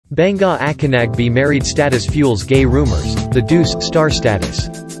Gbenga Akinnagbe married status fuels gay rumors, the Deuce star status.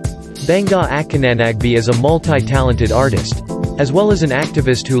 Gbenga Akinnagbe is a multi-talented artist, as well as an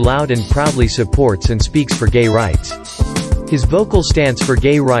activist who loud and proudly supports and speaks for gay rights. His vocal stance for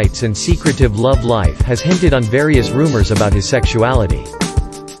gay rights and secretive love life has hinted on various rumors about his sexuality.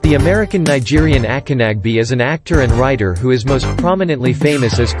 The American-Nigerian Akinnagbe is an actor and writer who is most prominently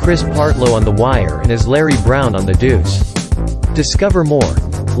famous as Chris Partlow on The Wire and as Larry Brown on The Deuce. Discover more.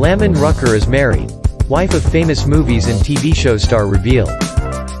 Lamon Rucker is married, wife of famous movies and TV show star revealed.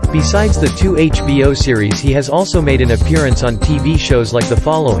 Besides the 2 HBO series, he has also made an appearance on TV shows like the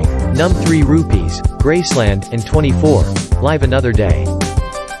following: Num 3 Rupees, Graceland, and 24, Live Another Day.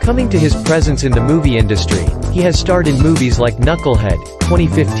 Coming to his presence in the movie industry, he has starred in movies like Knucklehead,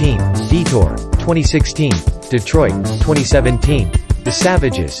 2015, Detour, 2016, Detroit, 2017, The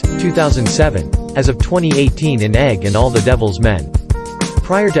Savages, 2007, as of 2018 in Egg and All the Devil's Men.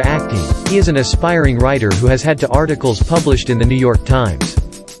 Prior to acting, he is an aspiring writer who has had 2 articles published in the New York Times.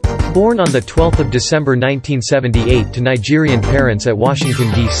 Born on the 12th of December 1978 to Nigerian parents at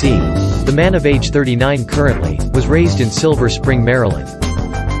Washington, D.C., the man of age 39 currently, was raised in Silver Spring, Maryland.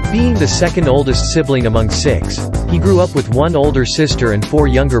 Being the second oldest sibling among 6, he grew up with 1 older sister and 4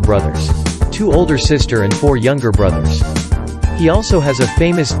 younger brothers. 2 older sister and 4 younger brothers. He also has a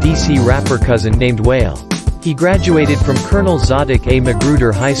famous D.C. rapper cousin named Whale. He graduated from Colonel Zadik A.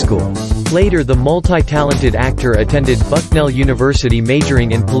 Magruder High School. Later, the multi-talented actor attended Bucknell University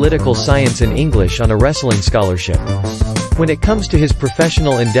majoring in political science and English on a wrestling scholarship. When it comes to his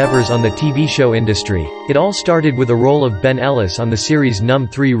professional endeavors on the TV show industry, it all started with a role of Ben Ellis on the series Num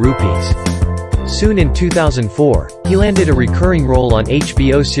 3 Rupees. Soon in 2004, he landed a recurring role on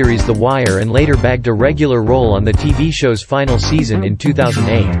HBO series The Wire and later bagged a regular role on the TV show's final season in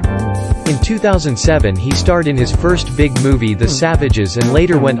 2008. In 2007 he starred in his first big movie The Savages and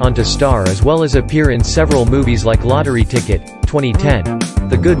later went on to star as well as appear in several movies like Lottery Ticket, 2010,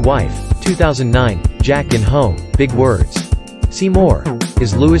 The Good Wife, 2009, Jack and Home, Big Words. See more.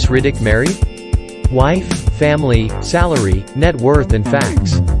 Is Louis Riddick married? Wife, family, salary, net worth and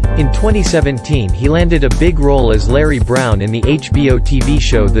facts. In 2017 he landed a big role as Larry Brown in the HBO TV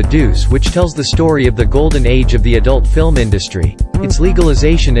show The Deuce, which tells the story of the golden age of the adult film industry, its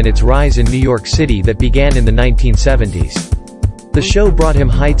legalization and its rise in New York City that began in the 1970s. The show brought him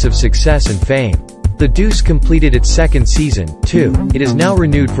heights of success and fame. The Deuce completed its 2nd season, too. It is now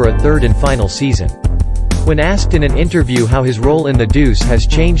renewed for a 3rd and final season. When asked in an interview how his role in The Deuce has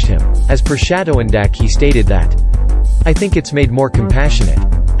changed him, as per Shadowindak, he stated that, "I think it's made more compassionate.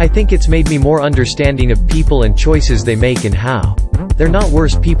 I think it's made me more understanding of people and choices they make and how they're not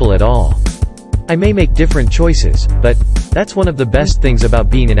worse people at all. I may make different choices, but that's one of the best things about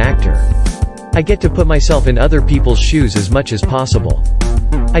being an actor. I get to put myself in other people's shoes as much as possible.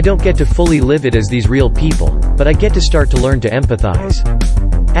 I don't get to fully live it as these real people, but I get to start to learn to empathize."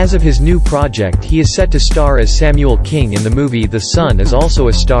 As of his new project, he is set to star as Samuel King in the movie The Son, as also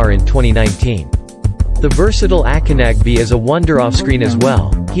a star in 2019. The versatile Akinnagbe is a wonder off-screen as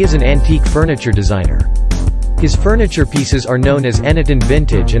well. He is an antique furniture designer. His furniture pieces are known as Eniton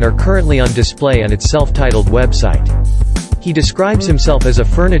Vintage and are currently on display on its self-titled website. He describes himself as a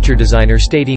furniture designer, stating,